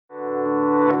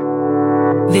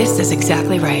This is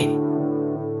exactly right.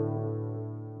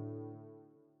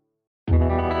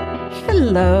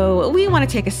 Hello. We want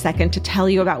to take a second to tell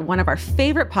you about one of our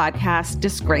favorite podcasts,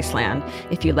 Disgraceland.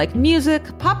 If you like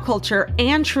music, pop culture,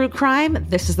 and true crime,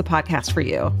 this is the podcast for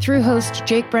you. Through host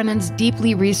Jake Brennan's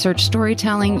deeply researched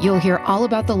storytelling, you'll hear all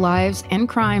about the lives and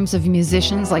crimes of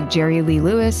musicians like Jerry Lee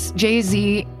Lewis,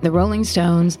 Jay-Z, the Rolling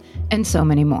Stones, and so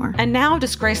many more. And now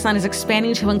Disgraceland is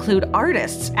expanding to include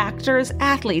artists, actors,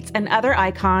 athletes, and other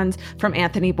icons from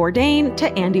Anthony Bourdain to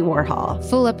Andy Warhol.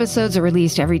 Full episodes are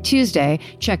released every Tuesday.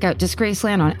 Check out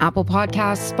Disgraceland on Apple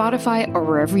Podcasts, Spotify, or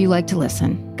wherever you like to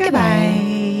listen. Goodbye.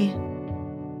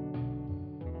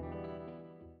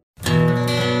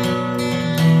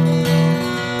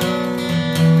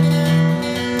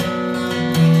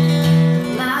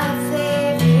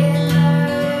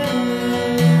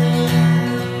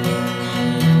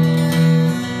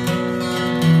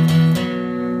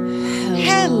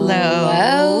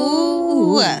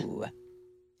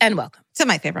 And welcome To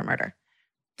My Favorite Murder,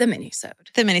 the Minisode.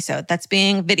 the Minisode that's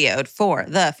being videoed for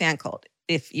the fan cult.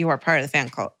 If you are part of the fan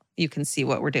cult, you can see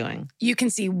what we're doing. You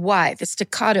can see why the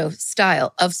staccato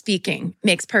style of speaking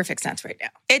makes perfect sense right now.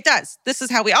 It does. This is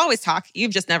how we always talk.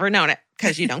 You've just never known it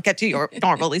because you don't get to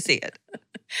normally see it.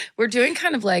 We're doing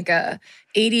kind of like a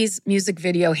 80s music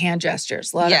video hand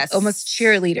gestures. A lot Yes. of almost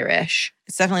cheerleader-ish.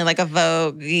 It's definitely like a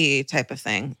Vogue-y type of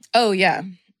thing. Oh, yeah.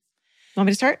 Want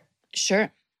me to start?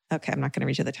 Sure. Okay, I'm not going to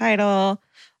read you the title.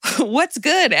 What's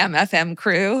good, MFM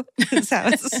crew? That's how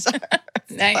it starts.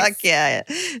 Nice. Fuck yeah.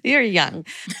 You're young.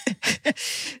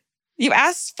 You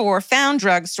asked for found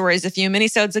drug stories a few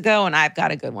minisodes ago, and I've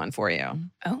got a good one for you.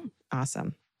 Oh.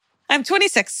 Awesome. I'm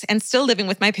 26 and still living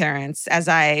with my parents as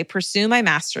I pursue my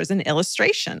master's in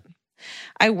illustration.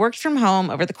 I worked from home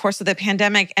over the course of the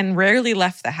pandemic and rarely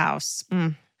left the house.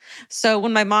 So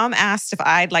when my mom asked if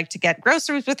I'd like to get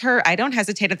groceries with her, I don't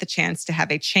hesitate at the chance to have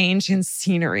a change in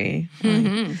scenery.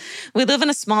 Mm-hmm. We live in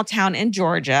a small town in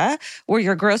Georgia where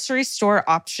your grocery store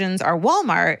options are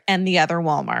Walmart and the other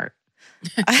Walmart.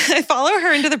 I follow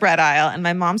her into the bread aisle and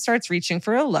my mom starts reaching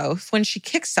for a loaf when she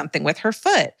kicks something with her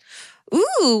foot.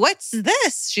 "Ooh, what's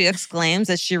this?" she exclaims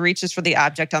as she reaches for the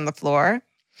object on the floor.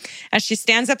 As she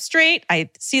stands up straight, I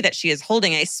see that she is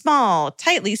holding a small,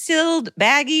 tightly sealed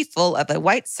baggie full of a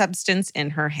white substance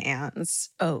in her hands.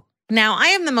 Oh. Now, I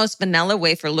am the most vanilla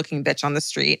wafer-looking bitch on the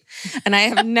street, and I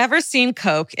have never seen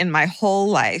Coke in my whole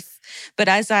life. But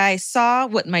as I saw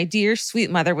what my dear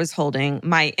sweet mother was holding,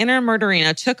 my inner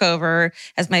murderino took over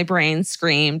as my brain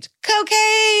screamed,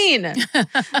 "Cocaine!"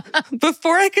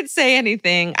 Before I could say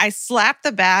anything, I slapped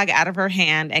the bag out of her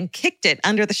hand and kicked it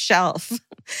under the shelf.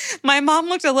 My mom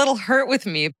looked a little hurt with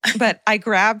me, but I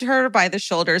grabbed her by the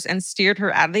shoulders and steered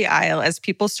her out of the aisle as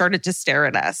people started to stare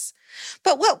at us.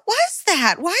 "But what was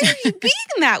that? Why are you being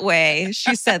that way?"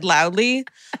 she said loudly.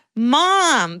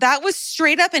 "Mom, that was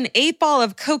straight up an 8-ball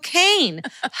of cocaine.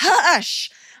 Hush,"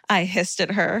 I hissed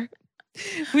at her.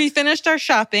 We finished our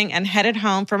shopping and headed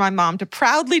home for my mom to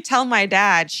proudly tell my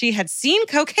dad she had seen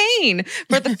cocaine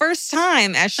for the first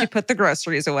time as she put the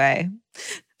groceries away.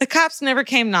 The cops never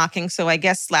came knocking, so I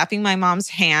guess slapping my mom's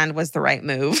hand was the right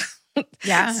move.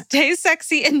 Yeah. Stay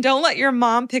sexy and don't let your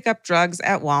mom pick up drugs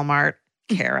at Walmart.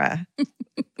 Kara.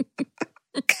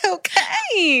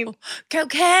 Cocaine.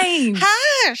 Cocaine.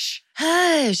 Hush.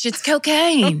 Hush. It's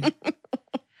cocaine.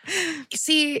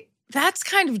 See, that's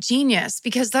kind of genius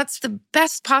because that's the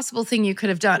best possible thing you could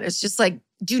have done. It's just like,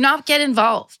 do not get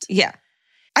involved. Yeah.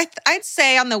 I'd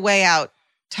say on the way out,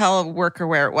 tell a worker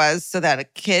where it was so that a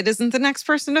kid isn't the next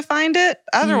person to find it.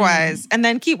 Otherwise, and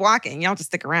then keep walking. You don't have to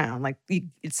stick around. Like,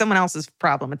 it's someone else's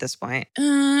problem at this point.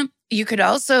 You could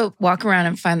also walk around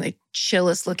and find the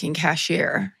chillest looking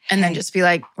cashier and then just be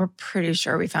like, "We're pretty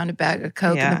sure we found a bag of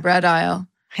Coke in the bread aisle.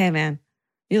 Hey, man,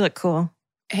 you look cool.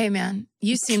 Hey, man,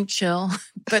 you seem chill,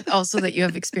 but also that you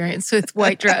have experience with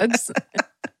white drugs."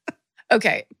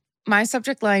 Okay, my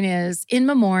subject line is In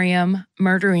Memoriam,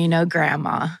 Murderino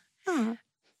Grandma. Huh.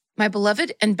 My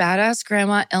beloved and badass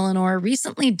grandma, Eleanor,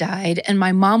 recently died, and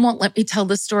my mom won't let me tell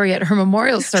the story at her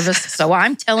memorial service, so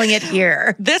I'm telling it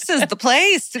here. This is the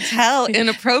place to tell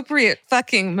inappropriate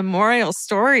fucking memorial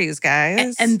stories,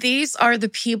 guys. And these are the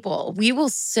people. We will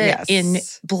sit in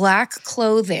black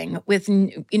clothing with,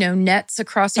 nets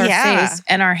across our face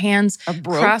and our hands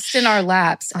crossed in our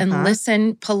laps and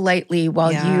listen politely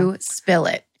while you spill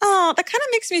it. Oh, that kind of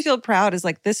makes me feel proud. Is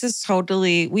like, this is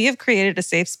totally, we have created a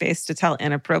safe space to tell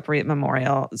inappropriate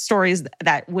memorial stories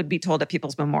that would be told at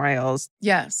people's memorials.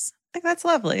 Yes. Like, that's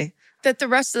lovely. That the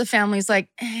rest of the family's like,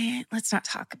 let's not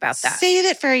talk about that. Save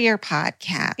it for your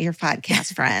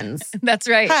podcast friends. That's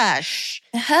right. Hush.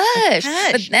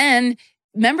 Hush. But then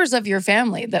members of your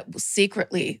family that will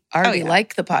secretly already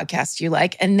like the podcast you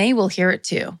like, and they will hear it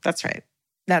too. That's right.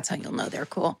 That's how you'll know they're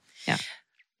cool. Yeah.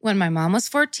 When my mom was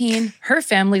 14, her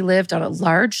family lived on a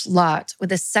large lot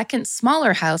with a second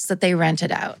smaller house that they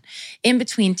rented out. In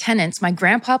between tenants, my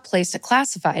grandpa placed a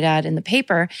classified ad in the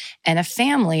paper, and a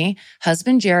family,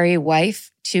 husband Jerry,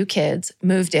 wife, 2 kids,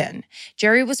 moved in.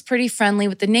 Jerry was pretty friendly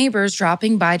with the neighbors,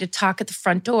 dropping by to talk at the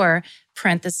front door,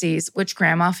 parentheses, which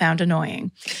Grandma found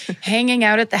annoying, hanging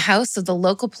out at the house of the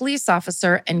local police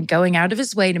officer and going out of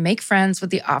his way to make friends with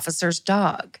the officer's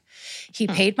dog. He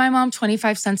paid my mom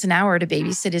 25 cents an hour to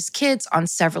babysit his kids on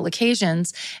several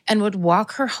occasions and would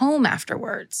walk her home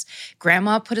afterwards.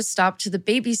 Grandma put a stop to the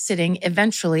babysitting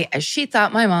eventually, as she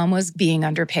thought my mom was being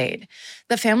underpaid.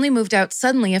 The family moved out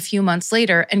suddenly a few months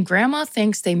later, and Grandma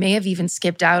thinks they may have even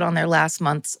skipped out on their last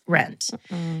month's rent.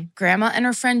 Grandma and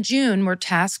her friend June were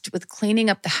tasked with cleaning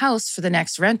up the house for the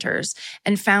next renters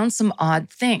and found some odd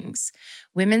things: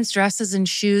 women's dresses and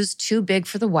shoes too big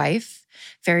for the wife,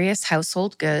 various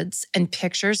household goods, and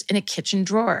pictures in a kitchen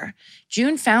drawer.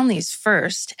 June found these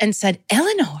first and said,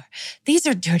 "Eleanor, these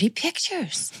are dirty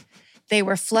pictures." They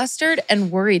were flustered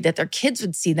and worried that their kids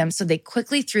would see them, so they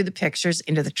quickly threw the pictures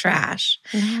into the trash.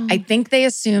 I think they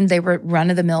assumed they were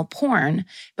run-of-the-mill porn,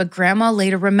 but Grandma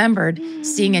later remembered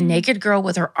seeing a naked girl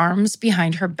with her arms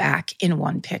behind her back in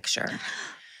one picture.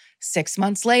 6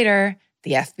 months later,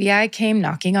 the FBI came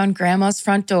knocking on Grandma's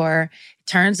front door.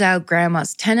 Turns out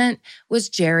Grandma's tenant was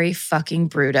Jerry fucking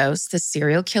Brudos, the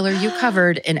serial killer you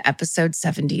covered in episode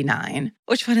 79.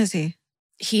 Which one is he?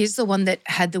 He's the one that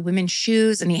had the women's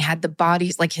shoes and he had the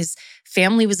bodies, like his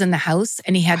family was in the house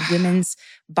and he had women's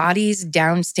bodies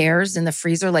downstairs in the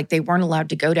freezer, like they weren't allowed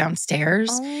to go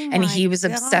downstairs. And he was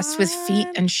obsessed with feet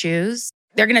and shoes.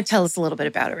 They're going to tell us a little bit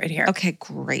about it right here. Okay,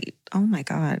 great. Oh my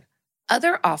God.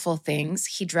 Other awful things: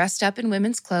 he dressed up in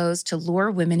women's clothes to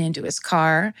lure women into his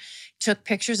car, took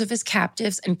pictures of his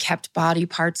captives, and kept body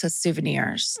parts as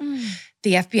souvenirs.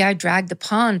 The FBI dragged the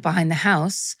pond behind the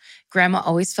house. Grandma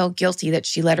always felt guilty that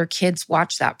she let her kids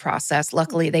watch that process.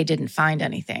 Luckily, they didn't find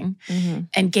anything.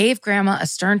 And gave Grandma a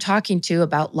stern talking to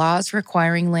about laws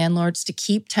requiring landlords to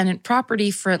keep tenant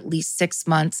property for at least 6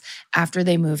 months after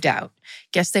they moved out.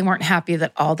 Guess they weren't happy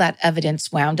that all that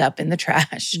evidence wound up in the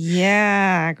trash.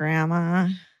 Yeah, Grandma.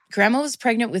 Grandma was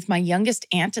pregnant with my youngest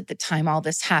aunt at the time all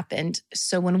this happened.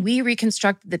 So when we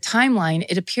reconstructed the timeline,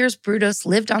 it appears Brudos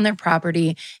lived on their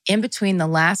property in between the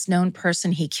last known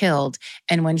person he killed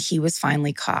and when he was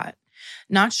finally caught.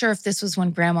 Not sure if this was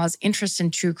when Grandma's interest in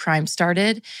true crime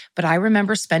started, but I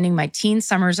remember spending my teen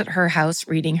summers at her house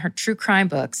reading her true crime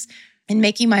books and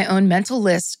making my own mental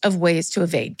list of ways to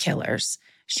evade killers.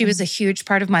 She was a huge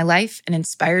part of my life and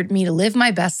inspired me to live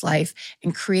my best life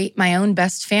and create my own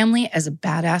best family as a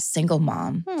badass single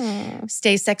mom.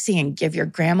 Stay sexy and give your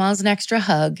grandmas an extra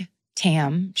hug.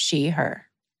 Tam, she, her.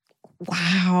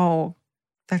 Wow.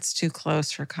 That's too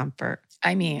close for comfort.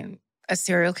 I mean, a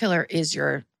serial killer is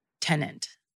your tenant.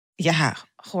 Yeah.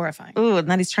 Horrifying. Ooh,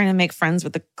 and then he's trying to make friends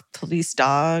with the police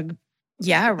dog.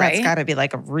 Yeah, right. That's got to be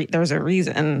like there's a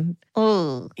reason.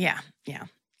 Oh. Yeah.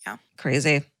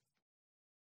 Crazy.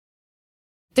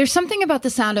 There's something about the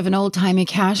sound of an old-timey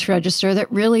cash register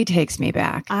that really takes me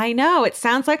back. I know. It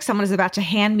sounds like someone is about to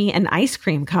hand me an ice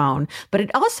cream cone, but it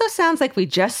also sounds like we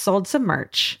just sold some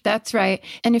merch. That's right.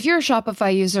 And if you're a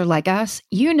Shopify user like us,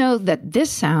 you know that this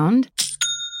sound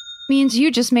means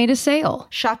you just made a sale.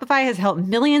 Shopify has helped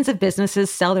millions of businesses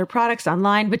sell their products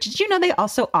online, but did you know they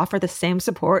also offer the same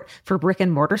support for brick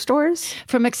and mortar stores?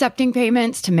 From accepting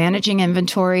payments to managing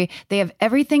inventory, they have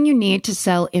everything you need to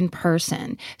sell in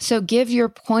person. So give your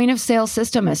point of sale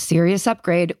system a serious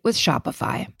upgrade with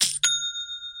Shopify.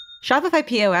 Shopify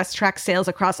POS tracks sales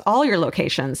across all your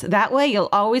locations. That way, you'll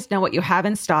always know what you have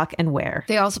in stock and where.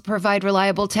 They also provide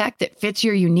reliable tech that fits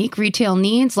your unique retail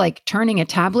needs, like turning a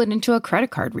tablet into a credit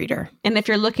card reader. And if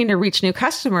you're looking to reach new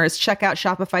customers, check out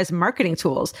Shopify's marketing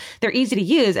tools. They're easy to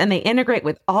use, and they integrate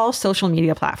with all social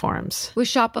media platforms. With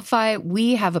Shopify,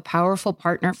 we have a powerful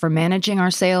partner for managing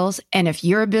our sales. And if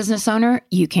you're a business owner,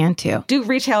 you can too. Do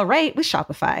retail right with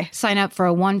Shopify. Sign up for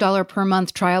a $1 per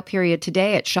month trial period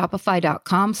today at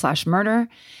shopify.com/murder.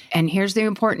 And here's the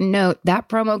important note, that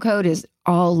promo code is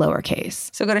all lowercase.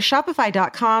 So go to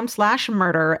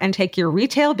shopify.com/murder and take your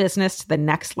retail business to the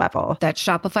next level. That's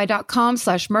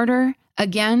shopify.com/murder.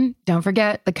 Again, don't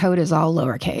forget, the code is all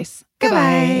lowercase.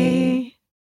 Goodbye.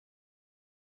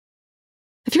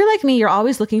 If you're like me, you're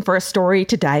always looking for a story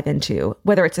to dive into.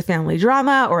 Whether it's a family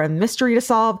drama or a mystery to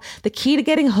solve, the key to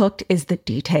getting hooked is the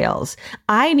details.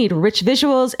 I need rich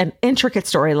visuals and intricate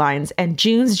storylines, and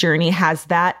June's Journey has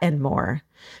that and more.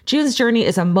 June's Journey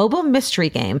is a mobile mystery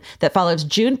game that follows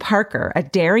June Parker, a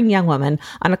daring young woman,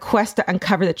 on a quest to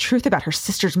uncover the truth about her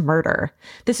sister's murder.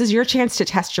 This is your chance to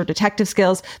test your detective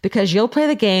skills because you'll play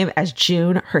the game as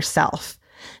June herself.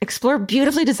 Explore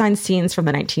beautifully designed scenes from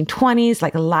the 1920s,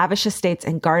 like lavish estates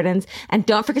and gardens, and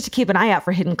don't forget to keep an eye out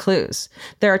for hidden clues.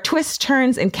 There are twists,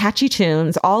 turns, and catchy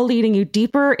tunes, all leading you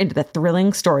deeper into the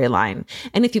thrilling storyline.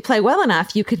 And if you play well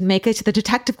enough, you could make it to the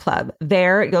Detective Club.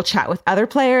 There, you'll chat with other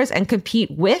players and compete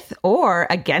with or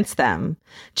against them.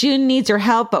 June needs your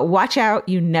help, but watch out,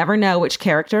 you never know which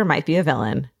character might be a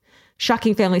villain.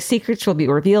 Shocking family secrets will be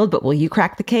revealed, but will you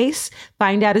crack the case?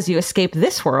 Find out as you escape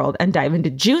this world and dive into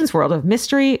June's world of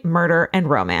mystery, murder, and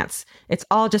romance. It's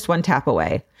all just one tap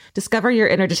away. Discover your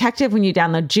inner detective when you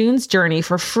download June's Journey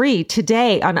for free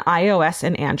today on iOS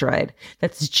and Android.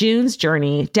 That's June's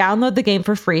Journey. Download the game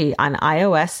for free on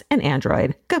iOS and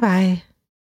Android. Goodbye.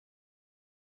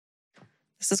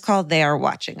 This is called They Are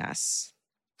Watching Us.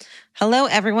 Hello,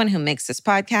 everyone who makes this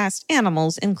podcast,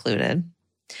 animals included.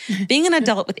 Being an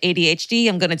adult with ADHD,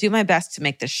 I'm going to do my best to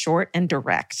make this short and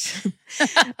direct.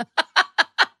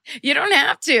 You don't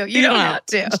have to. You don't have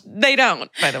to. They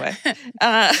don't, by the way.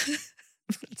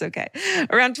 It's okay.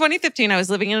 Around 2015, I was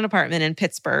living in an apartment in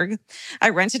Pittsburgh. I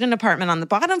rented an apartment on the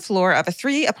bottom floor of a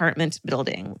 3-apartment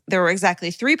building. There were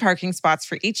exactly 3 parking spots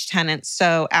for each tenant.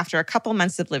 So after a couple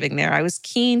months of living there, I was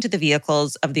keen to the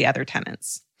vehicles of the other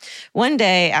tenants. One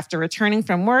day, after returning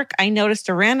from work, I noticed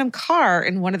a random car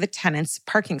in one of the tenants'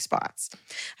 parking spots.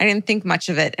 I didn't think much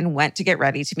of it and went to get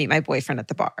ready to meet my boyfriend at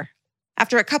the bar.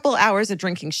 After a couple hours of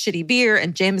drinking shitty beer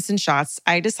and Jameson shots,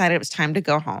 I decided it was time to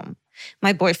go home.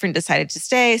 My boyfriend decided to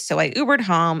stay, so I Ubered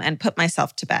home and put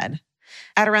myself to bed.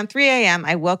 At around 3 a.m.,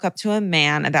 I woke up to a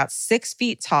man about 6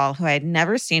 feet tall who I had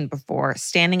never seen before,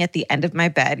 standing at the end of my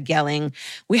bed, yelling,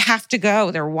 "We have to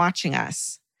go, they're watching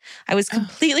us." I was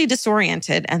completely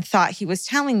disoriented and thought he was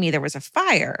telling me there was a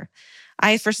fire.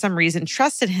 I, for some reason,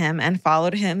 trusted him and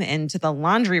followed him into the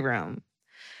laundry room.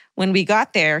 When we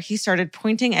got there, he started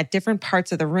pointing at different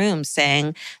parts of the room,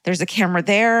 saying, "There's a camera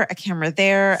there, a camera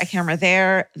there, a camera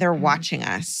there. They're watching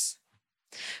us."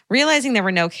 Realizing there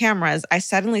were no cameras, I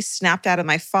suddenly snapped out of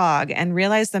my fog and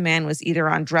realized the man was either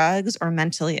on drugs or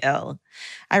mentally ill.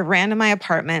 I ran to my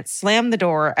apartment, slammed the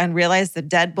door, and realized the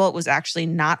deadbolt was actually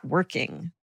not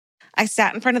working. I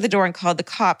sat in front of the door and called the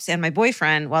cops and my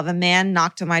boyfriend while the man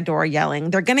knocked on my door yelling,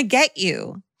 "They're going to get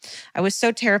you." I was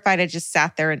so terrified I just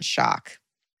sat there in shock.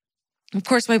 Of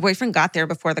course, my boyfriend got there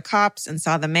before the cops and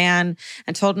saw the man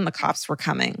and told him the cops were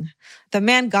coming. The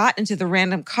man got into the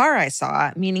random car I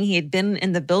saw, meaning he had been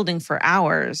in the building for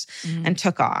hours, and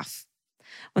took off.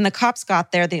 When the cops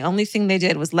got there, the only thing they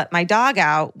did was let my dog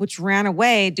out, which ran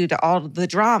away due to all of the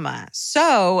drama.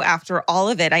 So after all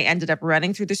of it, I ended up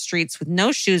running through the streets with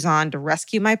no shoes on to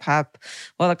rescue my pup,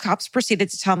 while the cops proceeded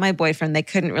to tell my boyfriend they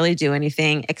couldn't really do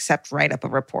anything except write up a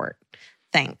report.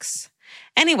 Thanks.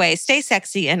 Anyway, stay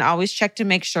sexy and always check to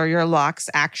make sure your locks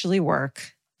actually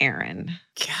work. Aaron.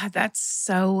 God, that's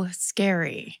so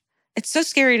scary. It's so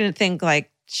scary to think like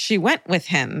she went with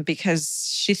him because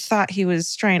she thought he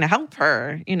was trying to help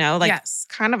her, yes.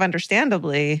 Kind of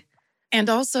understandably. And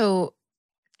also,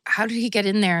 how did he get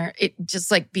in there? It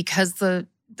just like because the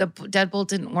deadbolt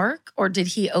didn't work, or did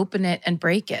he open it and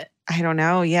break it? I don't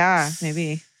know. Yeah,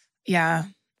 maybe. Yeah.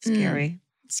 Scary.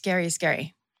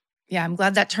 Scary. Yeah, I'm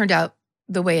glad that turned out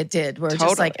the way it did. Where totally.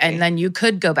 Just like, and then you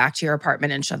could go back to your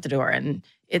apartment and shut the door, and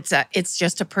it's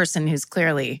just a person who's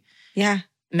clearly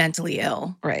mentally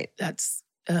ill. Right. That's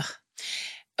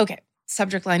okay.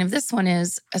 Subject line of this one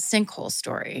is a sinkhole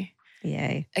story.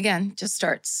 Yay. Again, just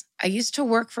starts. I used to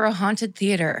work for a haunted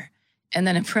theater, and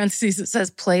then in parentheses it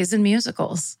says plays and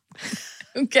musicals.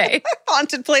 Okay.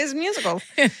 Haunted plays and musicals.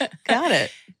 Got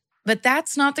it. But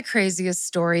that's not the craziest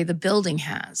story the building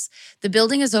has. The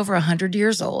building is over 100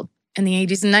 years old. In the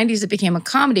 80s and 90s, it became a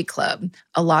comedy club.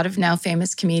 A lot of now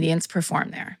famous comedians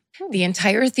perform there. The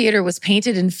entire theater was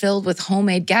painted and filled with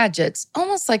homemade gadgets,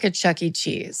 almost like a Chuck E.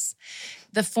 Cheese.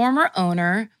 The former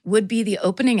owner would be the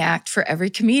opening act for every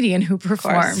comedian who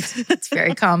performed. It's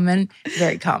very common,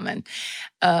 very common.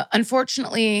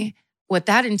 Unfortunately, what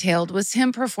that entailed was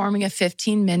him performing a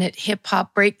 15-minute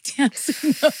hip-hop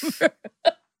breakdancing number.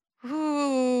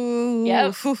 Ooh.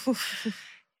 Yep.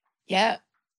 Yeah.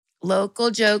 Local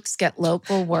jokes get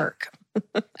local work.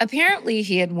 Apparently,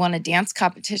 he had won a dance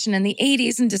competition in the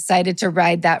 80s and decided to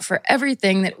ride that for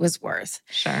everything that it was worth.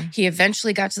 Sure. He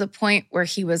eventually got to the point where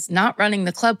he was not running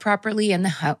the club properly and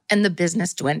the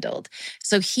business dwindled.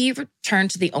 So he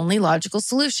returned to the only logical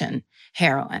solution,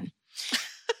 heroin.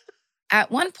 At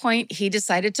one point, he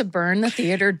decided to burn the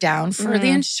theater down for the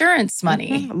insurance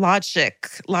money.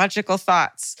 Logical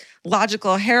thoughts.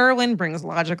 Logical heroin brings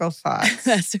logical thoughts.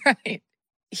 That's right.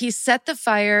 He set the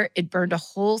fire, it burned a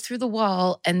hole through the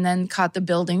wall, and then caught the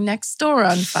building next door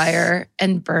on fire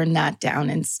and burned that down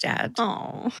instead.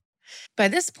 Oh. By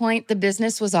this point, the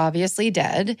business was obviously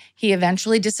dead. He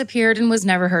eventually disappeared and was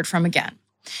never heard from again.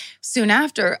 Soon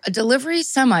after, a delivery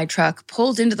semi-truck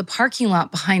pulled into the parking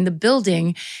lot behind the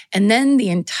building, and then the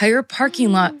entire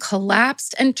parking lot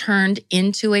collapsed and turned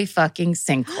into a fucking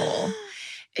sinkhole.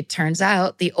 It turns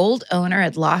out the old owner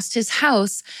had lost his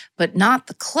house, but not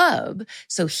the club,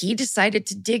 so he decided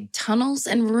to dig tunnels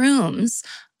and rooms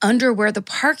under where the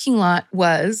parking lot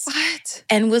was. What?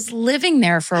 And was living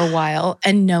there for a while,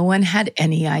 and no one had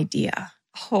any idea.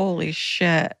 Holy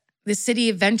shit. The city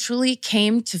eventually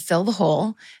came to fill the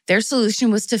hole. Their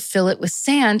solution was to fill it with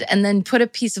sand and then put a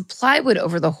piece of plywood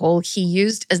over the hole he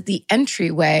used as the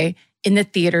entryway in the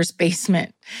theater's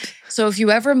basement. So if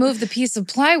you ever move the piece of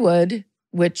plywood,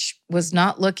 which was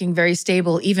not looking very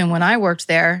stable even when I worked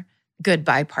there,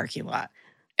 goodbye parking lot.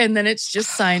 And then it's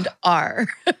just signed R.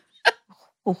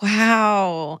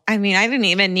 Wow. I mean, I didn't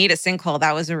even need a sinkhole.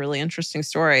 That was a really interesting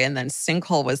story. And then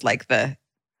sinkhole was like the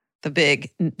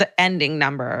ending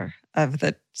number of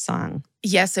the song.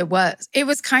 Yes, it was. It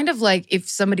was kind of like if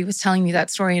somebody was telling me that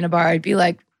story in a bar, I'd be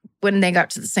like, when they got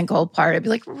to the sinkhole part, I'd be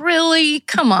like, really?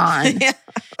 Come on. Yeah,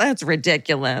 that's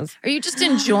ridiculous. Are you just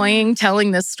enjoying telling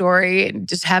this story and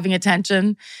just having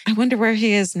attention? I wonder where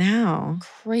he is now.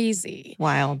 Crazy.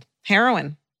 Wild.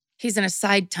 Heroin. He's in a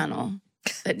side tunnel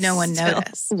that no one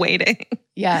noticed. Waiting.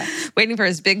 Yeah. Waiting for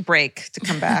his big break to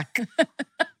come back.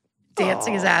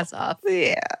 Dancing his ass off.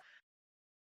 Yeah.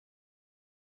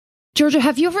 Georgia,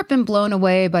 have you ever been blown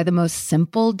away by the most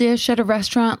simple dish at a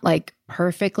restaurant, like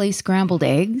perfectly scrambled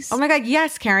eggs? Oh my God,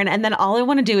 yes, Karen. And then all I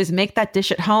want to do is make that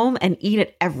dish at home and eat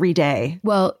it every day.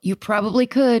 Well, you probably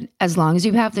could, as long as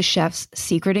you have the chef's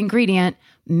secret ingredient,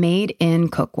 Made in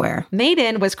Cookware. Made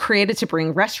in was created to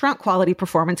bring restaurant quality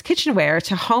performance kitchenware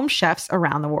to home chefs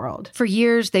around the world. For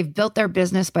years, they've built their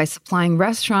business by supplying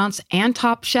restaurants and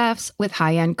top chefs with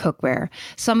high-end cookware.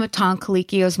 Some of Tom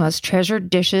Colicchio's most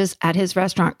treasured dishes at his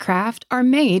restaurant Craft are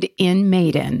made in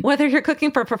Made in. Whether you're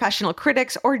cooking for professional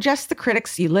critics or just the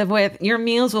critics you live with, your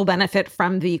meals will benefit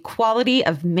from the quality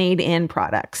of Made in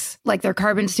products. Like their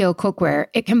carbon steel cookware,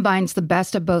 it combines the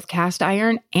best of both cast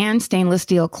iron and stainless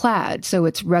steel clad, so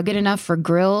it's rugged enough for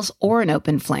grills or an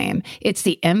open flame. It's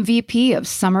the MVP of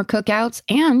summer cookouts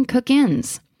and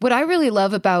cook-ins. What I really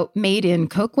love about Made in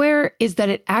Cookware is that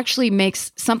it actually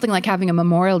makes something like having a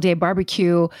Memorial Day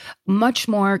barbecue much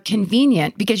more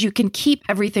convenient because you can keep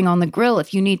everything on the grill.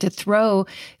 If you need to throw,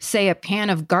 say, a pan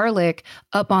of garlic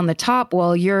up on the top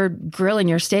while you're grilling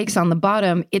your steaks on the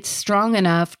bottom, it's strong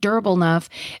enough, durable enough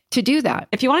to do that.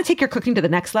 If you want to take your cooking to the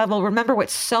next level, remember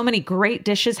what so many great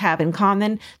dishes have in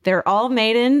common. They're all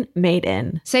made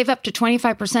in. Save up to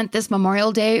 25% this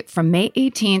Memorial Day from May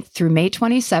 18th through May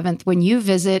 27th when you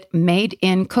visit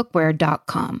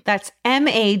madeincookware.com. That's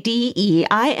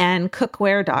MADEIN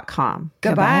cookware.com.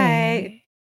 Goodbye.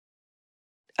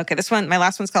 Okay, my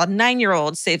last one's called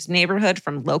 9-Year-Old Saves Neighborhood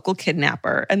from Local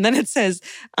Kidnapper. And then it says,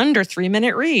 under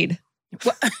 3-minute read.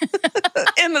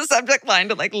 In the subject line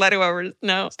to let whoever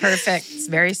know. Perfect. It's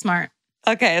very smart.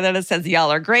 Okay, then it says,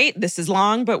 y'all are great. This is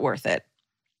long, but worth it.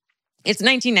 It's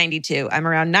 1992. I'm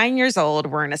around 9 years old.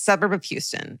 We're in a suburb of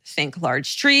Houston. Think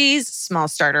large trees, small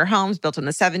starter homes built in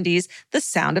the 70s, the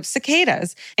sound of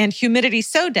cicadas, and humidity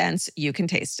so dense you can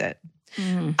taste it.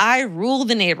 I rule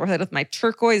the neighborhood with my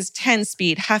turquoise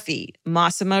 10-speed Huffy,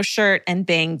 Mossimo shirt, and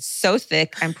bangs so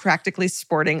thick I'm practically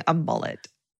sporting a mullet.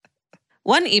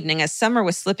 One evening, as summer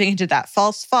was slipping into that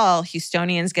false fall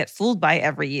Houstonians get fooled by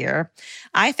every year,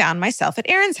 I found myself at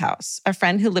Erin's house, a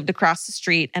friend who lived across the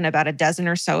street and about a dozen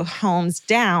or so homes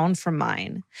down from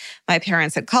mine. My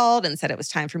parents had called and said it was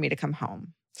time for me to come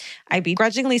home. I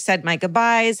begrudgingly said my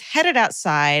goodbyes, headed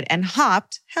outside, and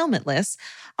hopped, helmetless,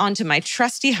 onto my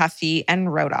trusty Huffy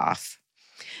and rode off.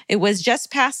 It was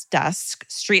just past dusk.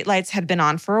 Streetlights had been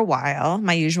on for a while,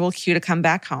 my usual cue to come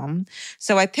back home,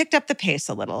 so I picked up the pace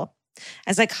a little.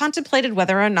 As I contemplated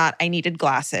whether or not I needed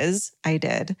glasses, I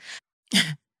did.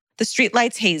 The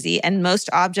streetlights hazy and most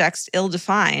objects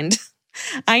ill-defined,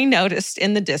 I noticed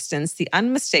in the distance the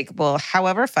unmistakable,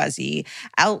 however fuzzy,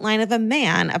 outline of a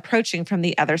man approaching from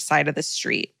the other side of the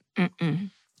street.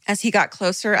 As he got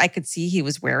closer, I could see he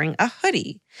was wearing a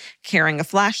hoodie, carrying a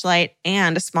flashlight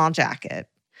and a small jacket.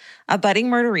 A budding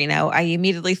murderino, I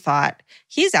immediately thought,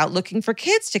 he's out looking for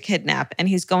kids to kidnap, and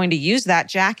he's going to use that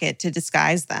jacket to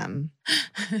disguise them.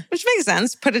 Which makes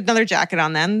sense. Put another jacket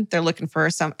on them. They're looking for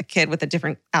a kid with a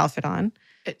different outfit on.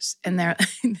 It's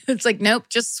like, nope,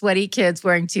 just sweaty kids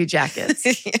wearing 2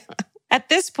 jackets. Yeah. At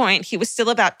this point, he was still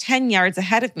about 10 yards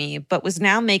ahead of me, but was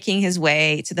now making his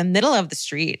way to the middle of the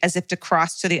street as if to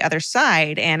cross to the other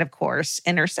side and, of course,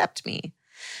 intercept me.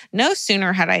 No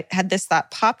sooner had this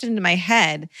thought popped into my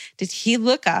head did he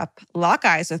look up, lock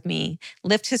eyes with me,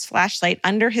 lift his flashlight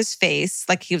under his face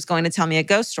like he was going to tell me a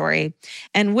ghost story,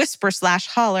 and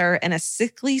whisper/holler in a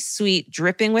sickly sweet,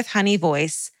 dripping with honey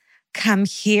voice, "Come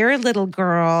here, little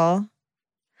girl."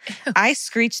 I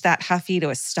screeched that huffy to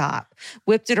a stop,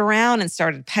 whipped it around and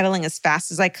started pedaling as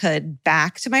fast as I could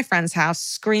back to my friend's house,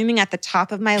 screaming at the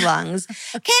top of my lungs,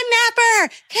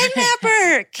 "Kidnapper!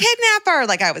 Kidnapper! Kidnapper!"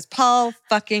 like I was Paul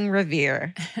fucking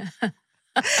Revere.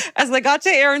 As I got to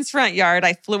Aaron's front yard,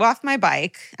 I flew off my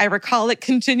bike. I recall it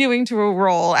continuing to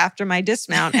roll after my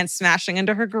dismount and smashing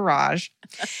into her garage.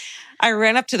 I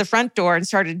ran up to the front door and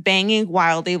started banging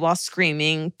wildly while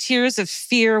screaming, tears of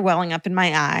fear welling up in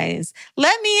my eyes.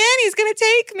 "Let me in, he's going to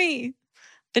take me."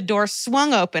 The door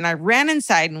swung open. I ran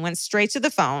inside and went straight to the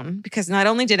phone because not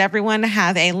only did everyone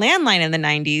have a landline in the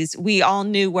 90s, we all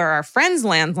knew where our friends'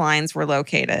 landlines were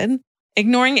located.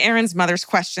 Ignoring Aaron's mother's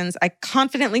questions, I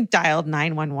confidently dialed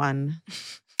 911.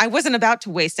 I wasn't about to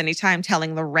waste any time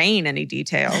telling Lorraine any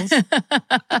details.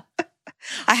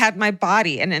 I had my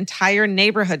body, an entire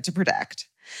neighborhood to protect.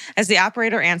 As the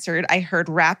operator answered, I heard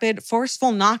rapid,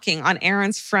 forceful knocking on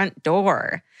Aaron's front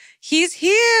door. "He's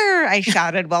here," I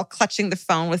shouted while clutching the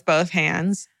phone with both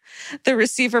hands. The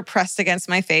receiver pressed against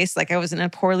my face like I was in a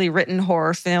poorly written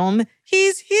horror film.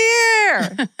 "He's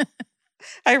here."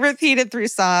 I repeated through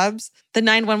sobs. The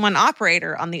 911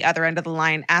 operator on the other end of the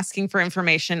line asking for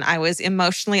information I was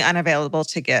emotionally unavailable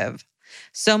to give.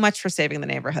 So much for saving the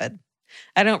neighborhood.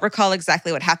 I don't recall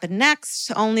exactly what happened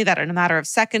next, only that in a matter of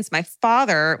seconds, my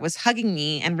father was hugging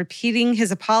me and repeating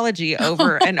his apology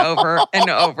over and over and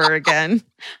over again.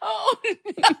 Oh,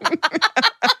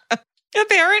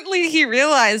 Apparently, he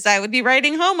realized I would be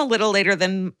riding home a little later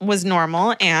than was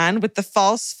normal, and with the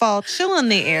false fall chill in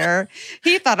the air,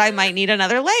 he thought I might need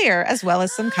another layer as well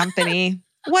as some company.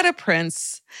 What a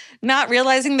prince. Not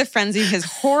realizing the frenzy his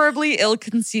horribly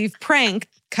ill-conceived prank,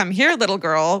 "Come here, little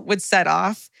girl," would set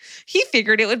off, he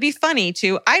figured it would be funny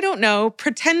to, I don't know,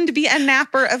 pretend to be a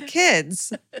napper of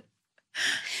kids.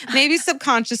 Maybe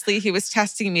subconsciously he was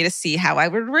testing me to see how I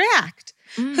would react.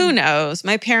 Who knows?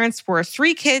 My parents were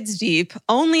 3 kids deep,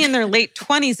 only in their late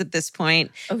 20s at this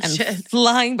point, and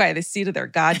flying by the seat of their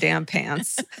goddamn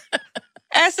pants.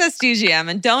 SSDGM,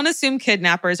 and don't assume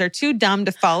kidnappers are too dumb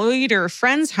to follow you to a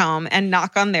friend's home and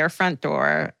knock on their front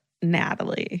door.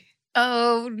 Natalie.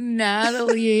 Oh,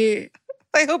 Natalie.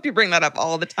 I hope you bring that up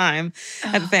all the time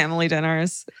at family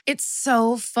dinners. It's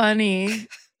so funny.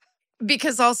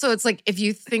 Because also it's like, if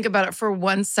you think about it for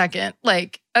 1 second,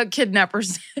 like a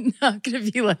kidnapper's not going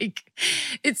to be like,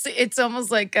 it's almost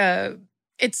like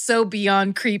it's so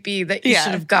beyond creepy that you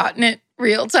should have gotten it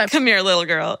real time. "Come here, little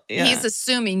girl." Yeah. He's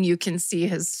assuming you can see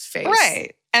his face.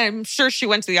 Right. And I'm sure she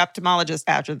went to the ophthalmologist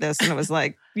after this and it was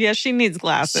like, yeah, she needs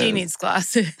glasses. She needs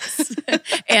glasses.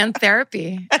 And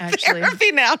therapy, actually.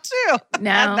 Therapy now, too.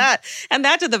 Now. And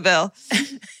that to the bill.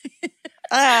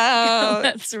 Oh,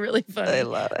 that's really funny. I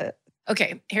love it.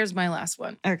 Okay, here's my last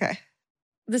one. Okay.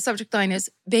 The subject line is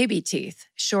baby teeth,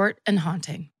 short and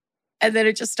haunting. And then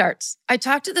it just starts. "I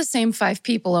talk to the same 5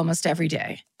 people almost every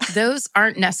day. Those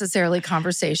aren't necessarily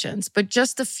conversations, but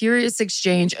just the furious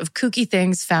exchange of kooky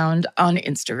things found on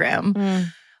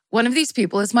Instagram. One of these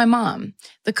people is my mom.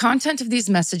 The content of these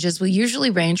messages will usually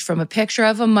range from a picture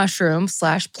of a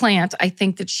mushroom/plant I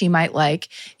think that she might like,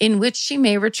 in which she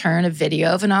may return a video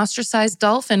of an ostracized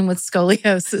dolphin with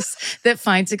scoliosis that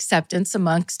finds acceptance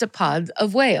amongst a pod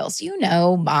of whales. You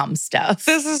know, mom stuff."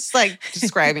 This is like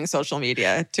describing social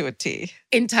media to a T.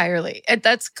 Entirely.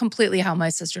 That's completely how my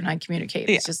sister and I communicate.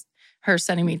 It's just her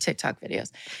sending me TikTok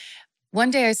videos. One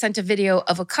day I sent a video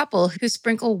of a couple who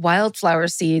sprinkle wildflower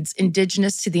seeds,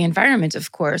 indigenous to the environment,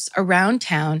 of course, around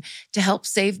town to help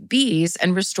save bees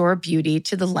and restore beauty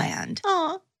to the land.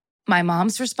 Aww. My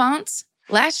mom's response?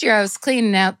 "Last year I was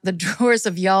cleaning out the drawers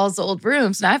of y'all's old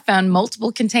rooms and I found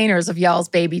multiple containers of y'all's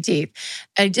baby teeth.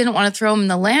 I didn't want to throw them in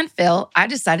the landfill. I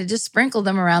decided to sprinkle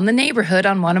them around the neighborhood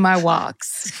on one of my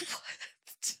walks."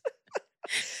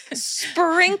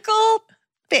 Sprinkle?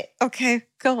 Okay,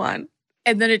 go on.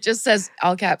 And then it just says,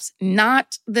 all caps,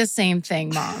 "Not the same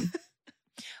thing, Mom."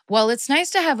 While it's nice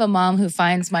to have a mom who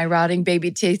finds my rotting baby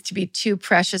teeth to be too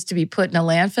precious to be put in a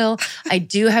landfill, I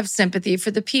do have sympathy for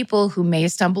the people who may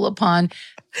stumble upon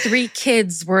 3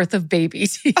 kids worth of baby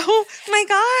teeth. Oh my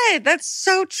God, that's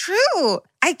so true.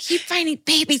 I keep finding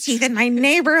baby teeth in my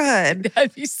neighborhood.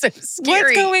 That'd be so scary.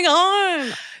 What's going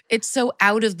on? It's so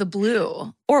out of the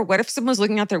blue. Or what if someone was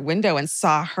looking out their window and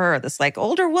saw her, this like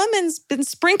older woman's been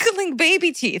sprinkling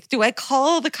baby teeth? Do I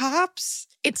call the cops?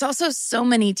 It's also so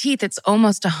many teeth. It's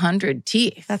almost 100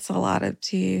 teeth. That's a lot of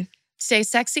teeth. Stay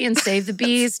sexy and save the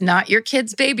bees, not your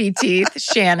kids' baby teeth,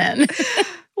 Shannon.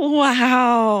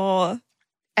 Wow.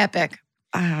 Epic.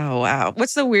 Oh, wow.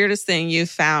 What's the weirdest thing you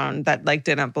found that like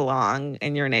didn't belong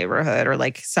in your neighborhood or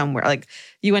like somewhere? Like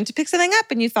you went to pick something up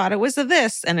and you thought it was a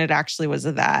this and it actually was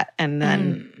a that. And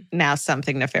then now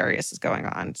something nefarious is going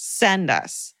on. Send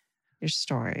us your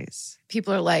stories.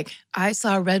 People are like, I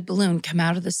saw a red balloon come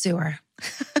out of the sewer.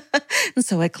 And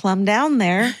so I clumbed down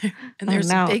there. And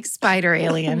there's a big spider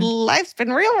alien. Life's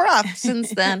been real rough since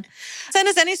then. Send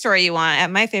us any story you want at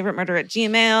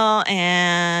myfavoritemurder@gmail.com.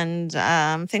 And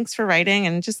thanks for writing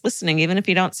and just listening. Even if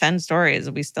you don't send stories,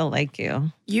 we still like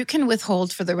you. You can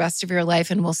withhold for the rest of your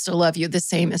life and we'll still love you. The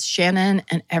same as Shannon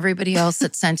and everybody else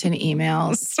that sent in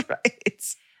emails. That's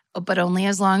right. But only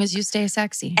as long as you stay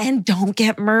sexy. And don't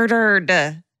get murdered.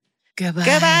 Goodbye.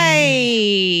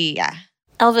 Goodbye.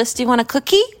 Elvis, do you want a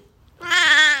cookie?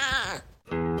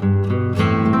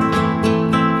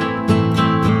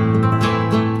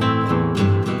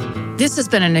 This has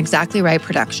been an Exactly Right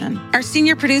production. Our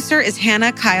senior producer is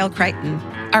Hannah Kyle Crichton.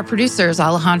 Our producer is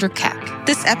Alejandra Keck.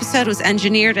 This episode was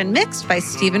engineered and mixed by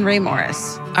Stephen Ray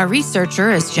Morris. Our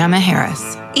researcher is Gemma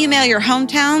Harris. Email your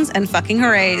hometowns and fucking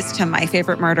hoorays to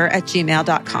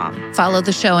myfavoritemurder@gmail.com. Follow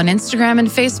the show on Instagram and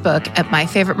Facebook at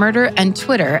myfavoritemurder and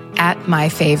Twitter at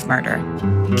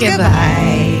myfavemurder.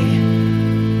 Goodbye.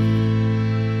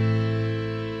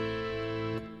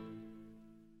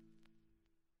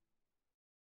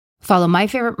 Follow My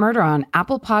Favorite Murder on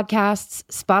Apple Podcasts,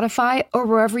 Spotify, or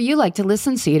wherever you like to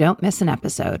listen so you don't miss an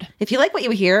episode. If you like what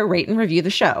you hear, rate and review the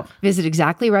show. Visit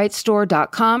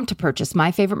exactlyrightstore.com to purchase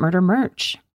My Favorite Murder merch.